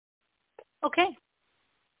Okay,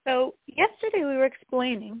 so yesterday we were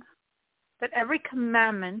explaining that every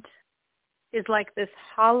commandment is like this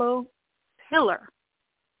hollow pillar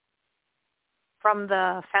from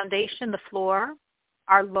the foundation, the floor,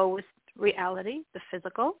 our lowest reality, the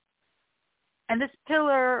physical. And this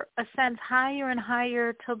pillar ascends higher and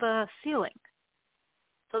higher to the ceiling,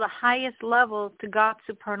 to the highest level, to God's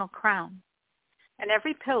supernal crown. And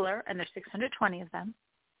every pillar, and there's 620 of them,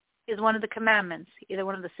 is one of the commandments, either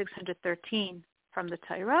one of the 613 from the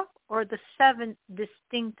Torah or the 7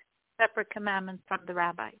 distinct separate commandments from the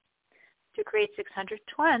rabbis, to create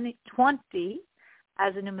 620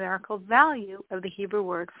 as a numerical value of the Hebrew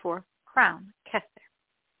word for crown, keser.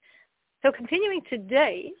 So continuing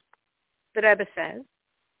today, the Rebbe says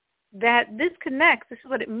that this connects, this is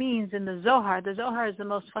what it means in the Zohar. The Zohar is the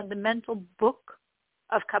most fundamental book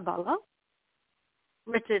of Kabbalah,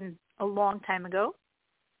 written a long time ago,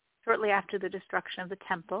 shortly after the destruction of the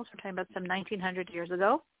temple. So we're talking about some 1900 years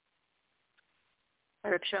ago, by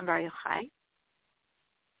Reb Shimon Bar Yochai.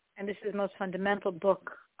 And this is the most fundamental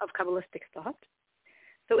book of Kabbalistic thought.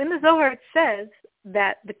 So in the Zohar it says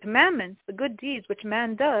that the commandments, the good deeds which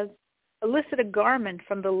man does, elicit a garment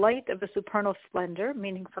from the light of the supernal splendor,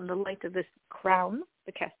 meaning from the light of this crown,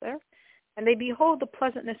 the keser, and they behold the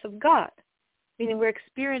pleasantness of God, meaning we're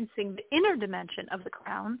experiencing the inner dimension of the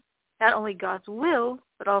crown, not only God's will,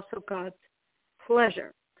 but also God's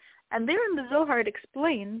pleasure. And there in the Zohar it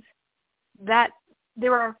explains that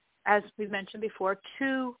there are, as we've mentioned before,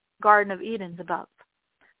 2 Garden of Edens above.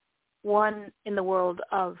 One in the world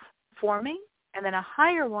of forming, and then a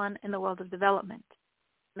higher one in the world of development,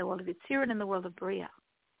 in the world of Yitzir and in the world of Bria.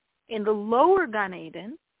 In the lower Gan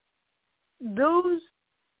Eden, those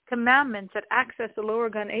commandments that access the lower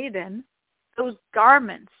Gan Eden, those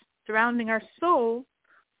garments surrounding our soul,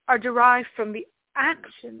 are derived from the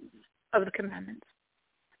actions of the commandments.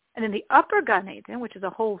 And in the upper Gan Eden, which is a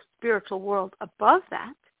whole spiritual world above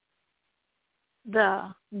that,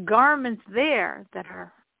 the garments there that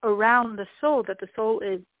are around the soul, that the soul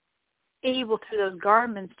is able through those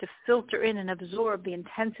garments to filter in and absorb the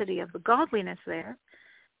intensity of the godliness there,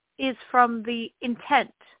 is from the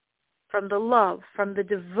intent, from the love, from the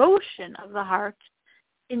devotion of the heart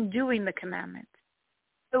in doing the commandment.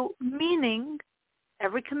 So meaning,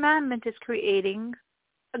 every commandment is creating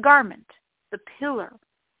a garment, the pillar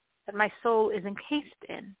that my soul is encased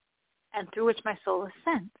in and through which my soul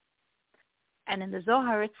ascends. And in the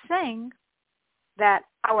Zohar it's saying that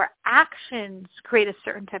our actions create a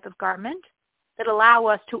certain type of garment that allow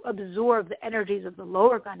us to absorb the energies of the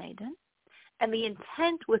lower Gan Eden, and the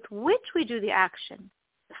intent with which we do the action,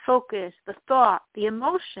 the focus, the thought, the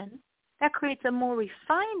emotion, that creates a more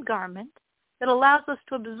refined garment that allows us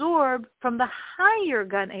to absorb from the higher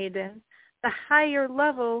Gan Eden, the higher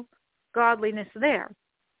level godliness there.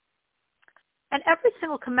 And every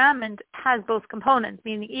single commandment has both components,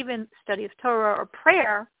 meaning even study of Torah or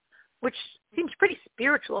prayer, which seems pretty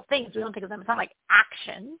spiritual things. We don't think of them as not like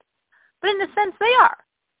actions, but in a sense they are.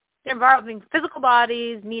 They're involving physical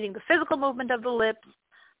bodies, needing the physical movement of the lips.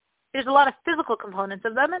 There's a lot of physical components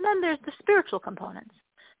of them, and then there's the spiritual components.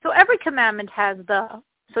 So every commandment has the,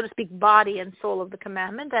 so to speak, body and soul of the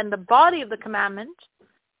commandment, and the body of the commandment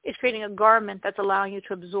is creating a garment that's allowing you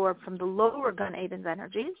to absorb from the lower Gan Eden's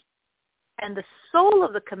energies, and the soul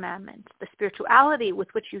of the commandment, the spirituality with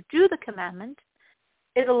which you do the commandment,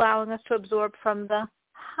 is allowing us to absorb from the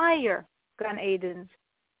higher Gan Eden's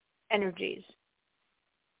energies.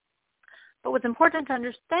 But what's important to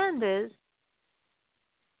understand is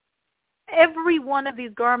every one of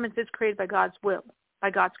these garments is created by God's will, by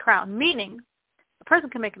God's crown, meaning a person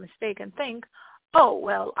can make a mistake and think, oh,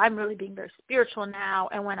 well, I'm really being very spiritual now,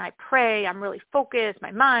 and when I pray, I'm really focused,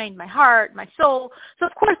 my mind, my heart, my soul. So,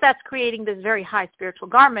 of course, that's creating this very high spiritual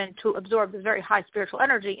garment to absorb this very high spiritual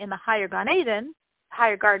energy in the higher Gan Eden,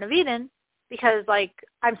 higher Garden of Eden, because, like,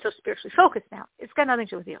 I'm so spiritually focused now. It's got nothing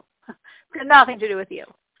to do with you. It's got nothing to do with you.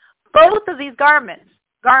 Both of these garments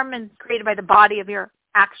created by the body of your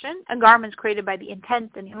action and garments created by the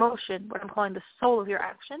intent and emotion, what I'm calling the soul of your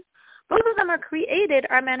action, both of them are created,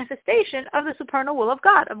 are a manifestation of the supernal will of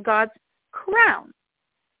God, of God's crown.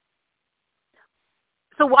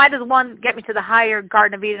 So why does one get me to the higher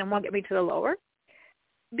Garden of Eden and one get me to the lower?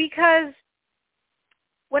 Because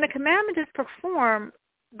when a commandment is performed,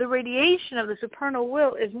 the radiation of the supernal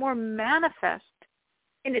will is more manifest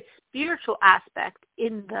in its spiritual aspect,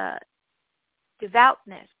 in the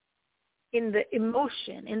devoutness, in the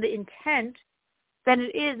emotion, in the intent, than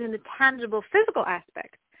it is in the tangible physical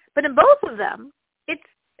aspect. But in both of them,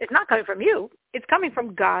 it's not coming from you. It's coming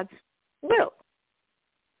from God's will.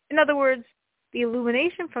 In other words, the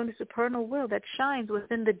illumination from the supernal will that shines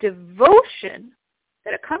within the devotion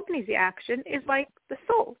that accompanies the action is like the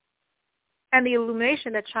soul. And the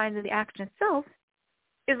illumination that shines in the action itself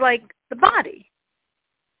is like the body.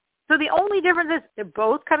 So the only difference is they're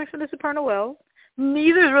both coming from the supernal will.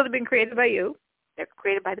 Neither has really been created by you. They're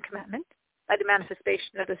created by the commandment, by the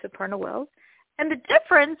manifestation of the supernal will. And the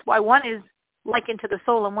difference, why one is likened to the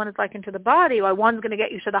soul and one is likened to the body, why one's going to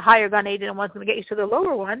get you to the higher Gan Eden and one's going to get you to the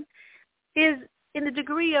lower one, is in the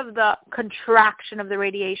degree of the contraction of the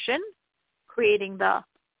radiation, creating the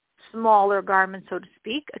smaller garment, so to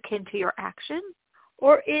speak, akin to your action,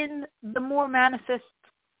 or in the more manifest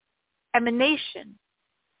emanation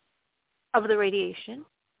of the radiation,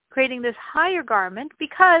 creating this higher garment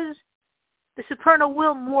because the supernal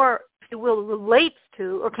will more, if you will, relates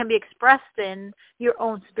to or can be expressed in your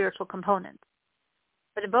own spiritual components.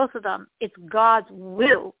 But in both of them, it's God's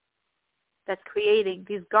will that's creating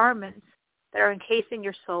these garments that are encasing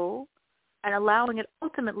your soul and allowing it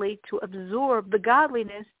ultimately to absorb the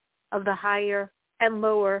godliness of the higher and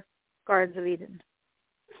lower Gardens of Eden.